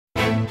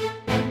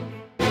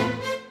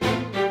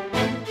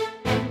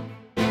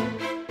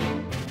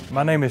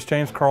My name is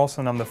James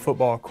Carlson. I'm the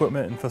football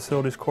equipment and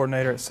facilities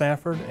coordinator at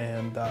Samford,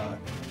 and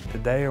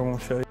today I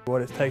want to show you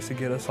what it takes to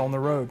get us on the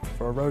road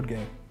for a road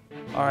game.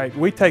 All right,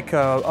 we take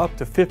up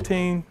to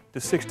 15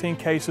 to 16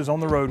 cases on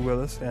the road with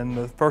us, and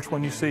the first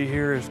one you see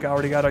here is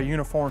already got our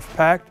uniforms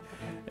packed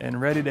and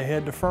ready to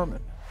head to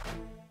Furman.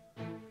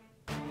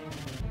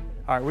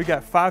 All right, we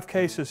got 5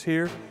 cases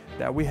here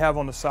that we have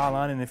on the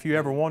sideline, and if you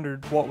ever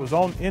wondered what was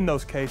in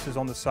those cases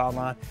on the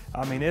sideline,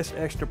 I mean, it's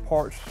extra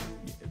parts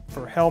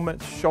for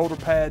helmets, shoulder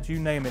pads, you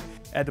name it.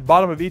 At the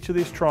bottom of each of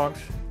these trunks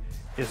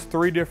is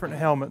 3 different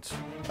helmets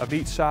of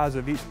each size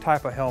of each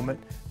type of helmet.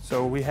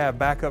 So we have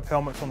backup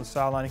helmets on the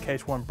sideline in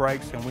case one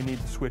breaks and we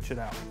need to switch it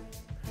out.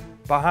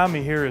 Behind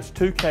me here is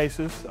 2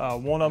 cases.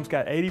 One of them's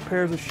got 80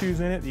 pairs of shoes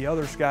in it, the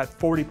other's got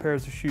 40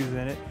 pairs of shoes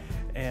in it.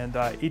 And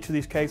each of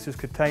these cases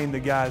contain the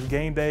guy's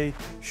game day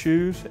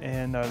shoes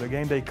and the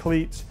game day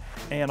cleats,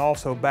 and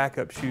also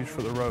backup shoes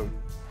for the road.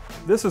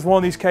 This is one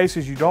of these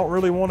cases you don't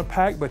really want to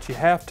pack, but you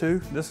have to.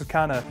 This is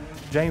kind of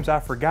James, I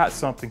forgot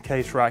something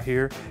case right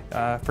here.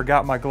 I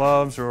forgot my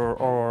gloves,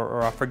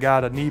 or I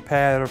forgot a knee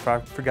pad, or if I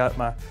forgot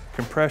my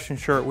compression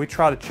shirt. We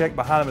try to check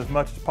behind them as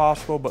much as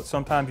possible, but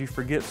sometimes you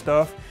forget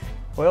stuff.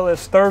 Well,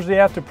 it's Thursday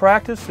after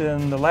practice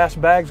and the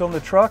last bag's on the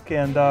truck,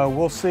 and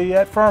we'll see you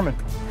at Furman.